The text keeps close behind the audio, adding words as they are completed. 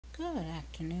Good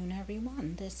afternoon,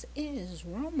 everyone. This is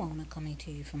Romona coming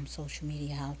to you from Social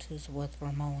Media How To's with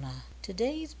Romona.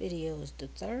 Today's video is the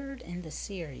third in the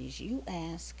series, You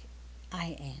Ask,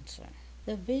 I Answer.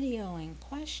 The video in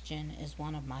question is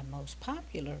one of my most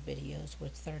popular videos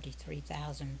with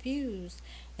 33,000 views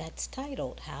that's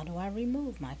titled, How Do I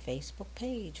Remove My Facebook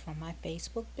Page from My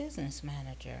Facebook Business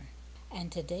Manager?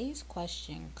 And today's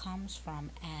question comes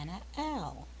from Anna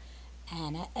L.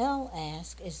 Anna L.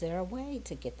 asks, is there a way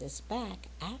to get this back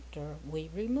after we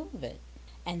remove it?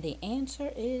 And the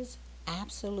answer is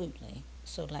absolutely.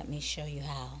 So let me show you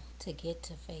how. To get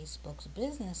to Facebook's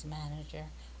Business Manager,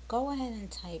 go ahead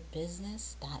and type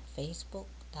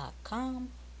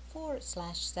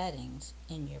business.facebook.com/settings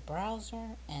in your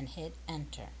browser and hit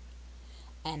enter.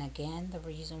 And again, the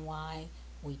reason why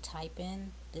we type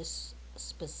in this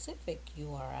specific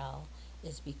URL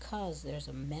is because there's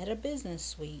a Meta Business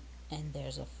Suite and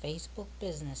there's a Facebook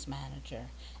Business Manager.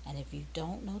 And if you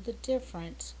don't know the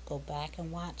difference, go back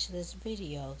and watch this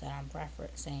video that I'm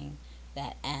referencing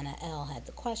that Anna L. had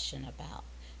the question about.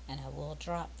 And I will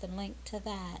drop the link to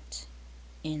that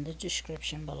in the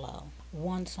description below.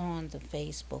 Once on the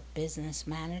Facebook Business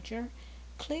Manager,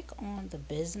 click on the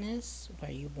business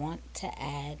where you want to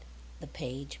add the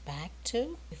page back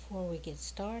to. Before we get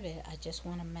started, I just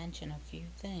want to mention a few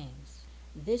things.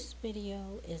 This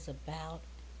video is about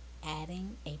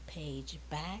adding a page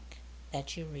back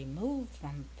that you removed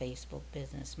from Facebook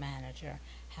Business Manager.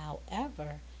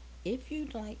 However, if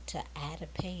you'd like to add a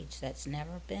page that's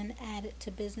never been added to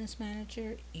Business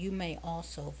Manager, you may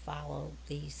also follow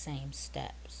these same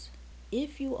steps.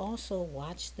 If you also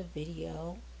watch the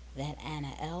video that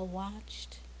Anna L.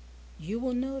 watched, you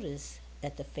will notice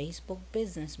that the Facebook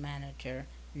Business Manager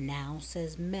now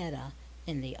says Meta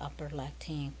in the upper left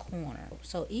hand corner.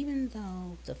 So even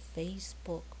though the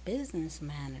Facebook Business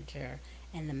Manager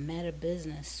and the Meta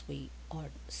Business Suite are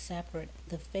separate,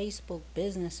 the Facebook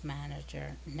Business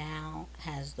Manager now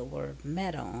has the word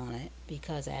Meta on it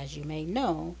because, as you may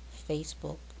know,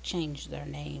 Facebook changed their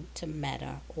name to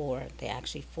Meta, or they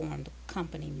actually formed the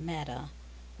company Meta,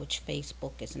 which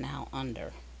Facebook is now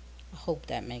under. I hope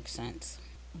that makes sense.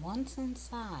 Once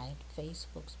inside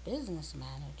Facebook's Business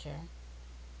Manager,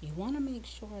 you want to make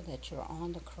sure that you're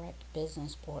on the correct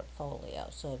business portfolio.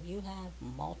 So if you have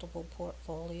multiple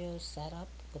portfolios set up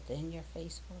within your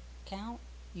Facebook account,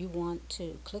 you want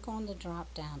to click on the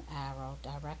drop down arrow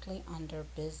directly under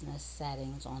business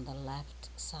settings on the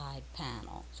left side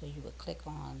panel. So you would click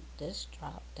on this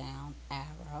drop down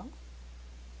arrow,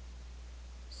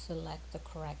 select the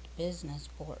correct business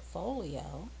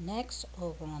portfolio. Next,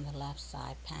 over on the left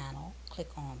side panel,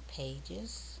 click on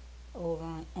pages.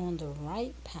 Over on the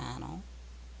right panel,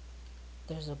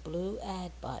 there's a blue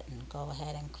add button. Go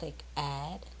ahead and click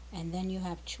add, and then you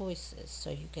have choices. So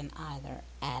you can either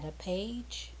add a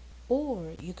page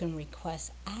or you can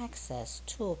request access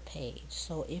to a page.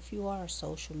 So if you are a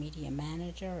social media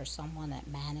manager or someone that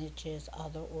manages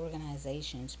other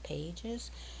organizations'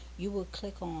 pages, you would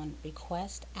click on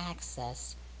request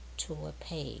access to a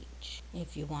page.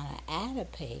 If you want to add a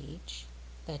page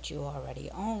that you already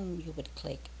own, you would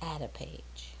click add a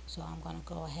page. So I'm going to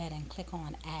go ahead and click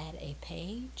on add a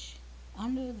page.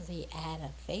 Under the add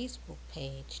a Facebook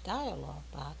page dialog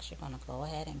box, you're going to go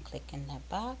ahead and click in that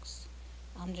box.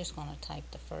 I'm just going to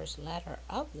type the first letter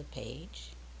of the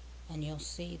page, and you'll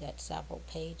see that several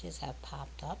pages have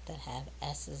popped up that have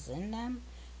S's in them.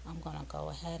 I'm going to go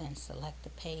ahead and select the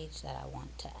page that I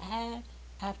want to add.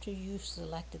 After you've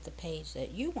selected the page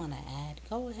that you want to add,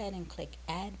 go ahead and click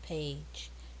add page,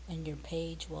 and your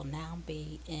page will now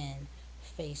be in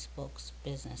Facebook's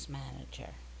Business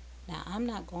Manager. Now, I'm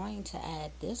not going to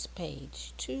add this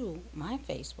page to my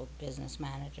Facebook Business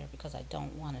Manager because I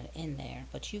don't want it in there,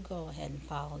 but you go ahead and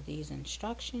follow these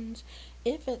instructions.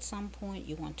 If at some point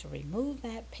you want to remove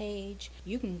that page,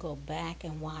 you can go back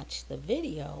and watch the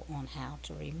video on how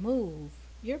to remove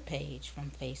your page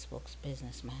from Facebook's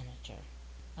Business Manager.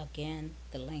 Again,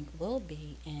 the link will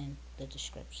be in the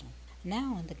description.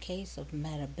 Now, in the case of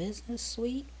Meta Business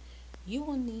Suite, you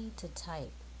will need to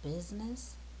type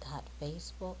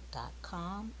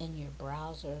business.facebook.com in your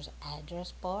browser's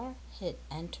address bar, hit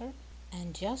enter,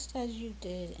 and just as you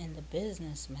did in the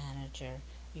Business Manager,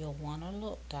 you'll want to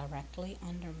look directly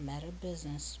under Meta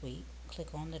Business Suite,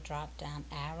 click on the drop down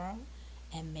arrow,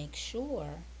 and make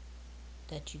sure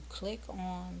that you click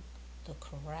on the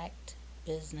correct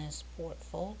business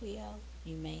portfolio.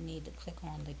 You may need to click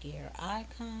on the gear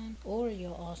icon, or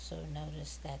you'll also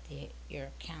notice that your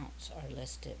accounts are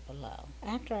listed below.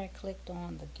 After I clicked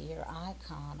on the gear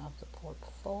icon of the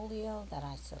portfolio that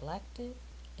I selected,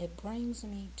 it brings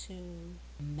me to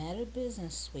Meta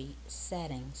Business Suite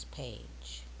settings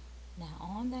page. Now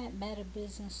on that Meta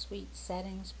Business Suite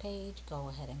settings page, go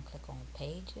ahead and click on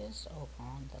pages over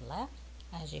on the left.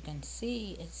 As you can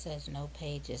see, it says no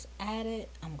pages added.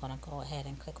 I'm going to go ahead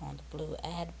and click on the blue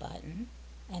add button.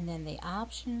 And then the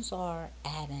options are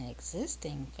add an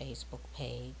existing Facebook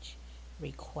page,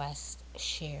 request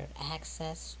shared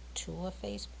access to a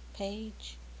Facebook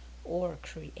page, or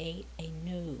create a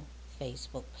new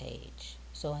Facebook page.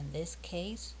 So in this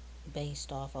case,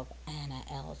 based off of Anna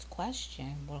L's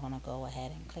question, we're going to go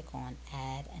ahead and click on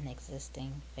add an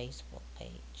existing Facebook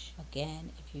page.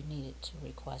 Again, if you needed to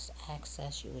request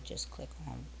access, you would just click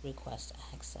on request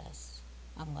access.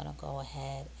 I'm going to go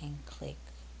ahead and click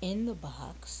in the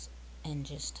box and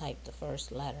just type the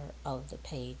first letter of the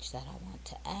page that I want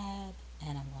to add,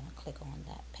 and I'm going to click on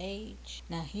that page.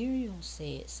 Now here you'll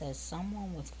see it says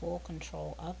someone with full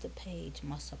control of the page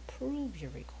must approve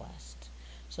your request.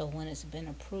 So when it's been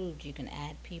approved, you can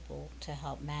add people to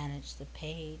help manage the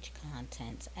page,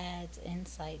 contents, ads,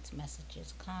 insights,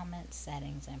 messages, comments,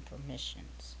 settings, and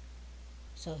permissions.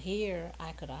 So here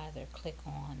I could either click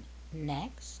on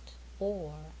next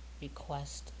or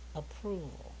request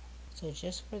approval. So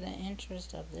just for the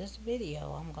interest of this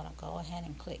video, I'm going to go ahead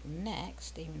and click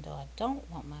next, even though I don't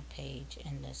want my page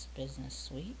in this business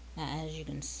suite. Now as you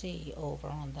can see over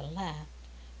on the left,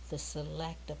 the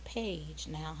select a page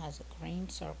now has a green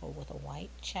circle with a white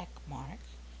check mark,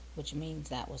 which means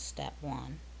that was step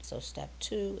 1. So step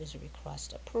 2 is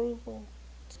request approval.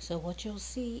 So what you'll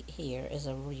see here is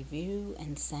a review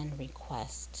and send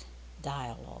request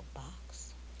dialog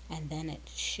box. And then it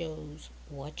shows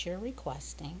what you're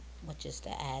requesting, which is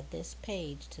to add this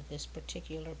page to this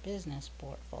particular business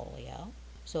portfolio.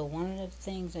 So one of the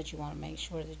things that you want to make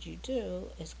sure that you do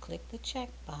is click the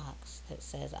checkbox that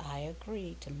says I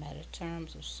agree to Meta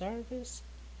terms of service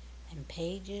and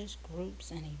pages,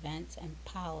 groups, and events and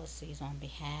policies on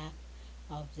behalf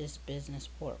of this business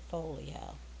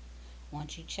portfolio.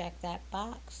 Once you check that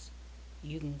box,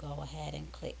 you can go ahead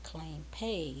and click claim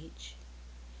page.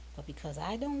 But because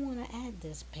I don't want to add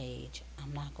this page,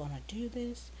 I'm not going to do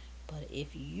this. But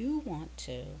if you want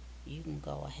to, you can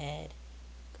go ahead,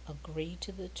 agree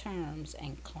to the terms,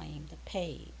 and claim the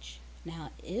page.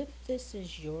 Now, if this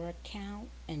is your account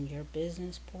and your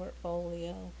business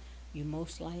portfolio, you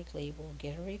most likely will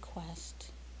get a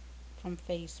request from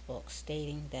Facebook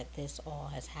stating that this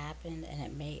all has happened, and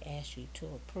it may ask you to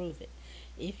approve it.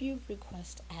 If you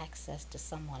request access to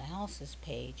someone else's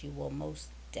page, you will most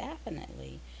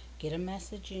definitely get a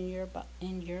message in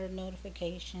your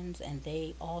notifications, and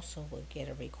they also will get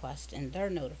a request in their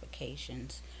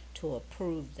notifications to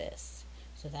approve this.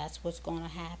 So that's what's going to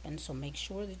happen. So make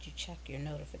sure that you check your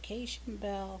notification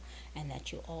bell, and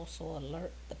that you also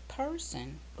alert the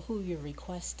person who you're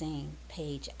requesting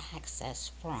page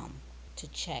access from to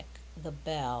check the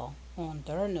bell on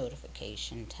their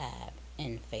notification tab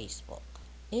in Facebook.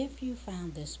 If you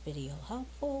found this video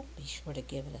helpful, be sure to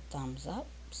give it a thumbs up,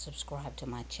 subscribe to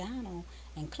my channel,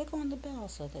 and click on the bell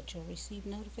so that you'll receive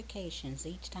notifications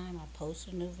each time I post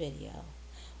a new video.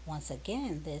 Once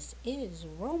again, this is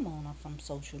Romona from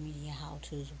Social Media How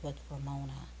To's with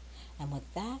Romona. And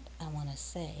with that, I want to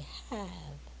say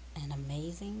have an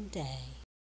amazing day.